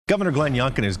Governor Glenn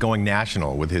Youngkin is going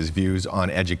national with his views on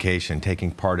education,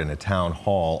 taking part in a town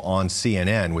hall on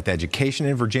CNN with education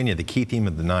in Virginia, the key theme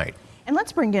of the night. And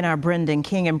let's bring in our Brendan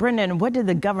King. And Brendan, what did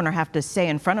the governor have to say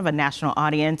in front of a national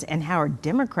audience, and how are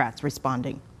Democrats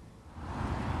responding?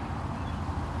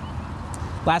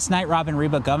 Last night, Robin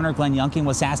Reba, Governor Glenn Youngkin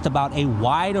was asked about a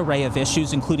wide array of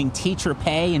issues, including teacher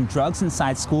pay and drugs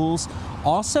inside schools.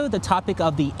 Also, the topic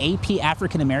of the AP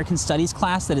African American Studies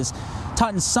class that is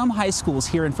taught in some high schools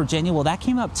here in Virginia. Well, that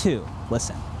came up too.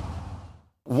 Listen.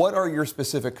 What are your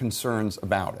specific concerns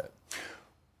about it?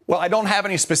 Well, I don't have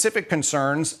any specific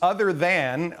concerns other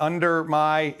than under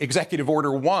my Executive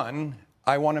Order 1,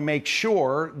 I want to make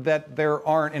sure that there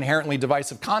aren't inherently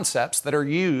divisive concepts that are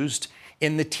used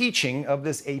in the teaching of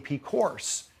this AP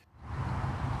course.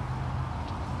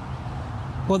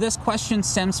 Well, this question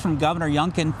stems from Governor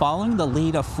Youngkin following the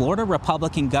lead of Florida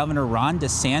Republican Governor Ron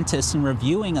DeSantis in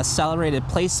reviewing accelerated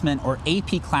placement, or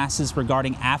AP, classes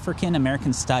regarding African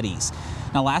American studies.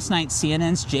 Now, last night,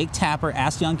 CNN's Jake Tapper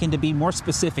asked Youngkin to be more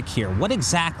specific here. What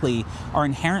exactly are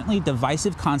inherently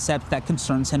divisive concepts that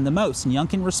concerns him the most? And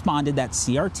Youngkin responded that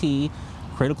CRT,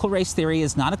 critical race theory,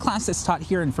 is not a class that's taught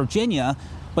here in Virginia,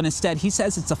 but instead he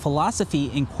says it's a philosophy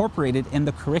incorporated in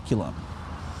the curriculum.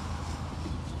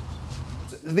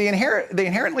 The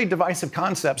inherently divisive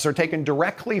concepts are taken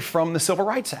directly from the Civil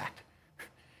Rights Act.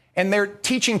 And they're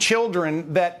teaching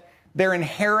children that they're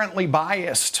inherently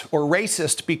biased or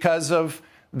racist because of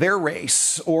their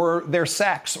race or their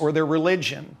sex or their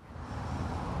religion.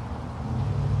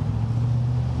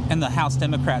 And the House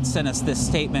Democrats sent us this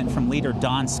statement from Leader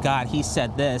Don Scott. He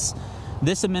said this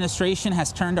administration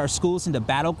has turned our schools into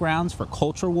battlegrounds for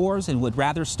culture wars and would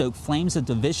rather stoke flames of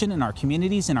division in our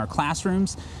communities and our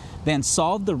classrooms than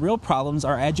solve the real problems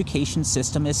our education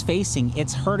system is facing.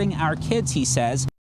 It's hurting our kids, he says.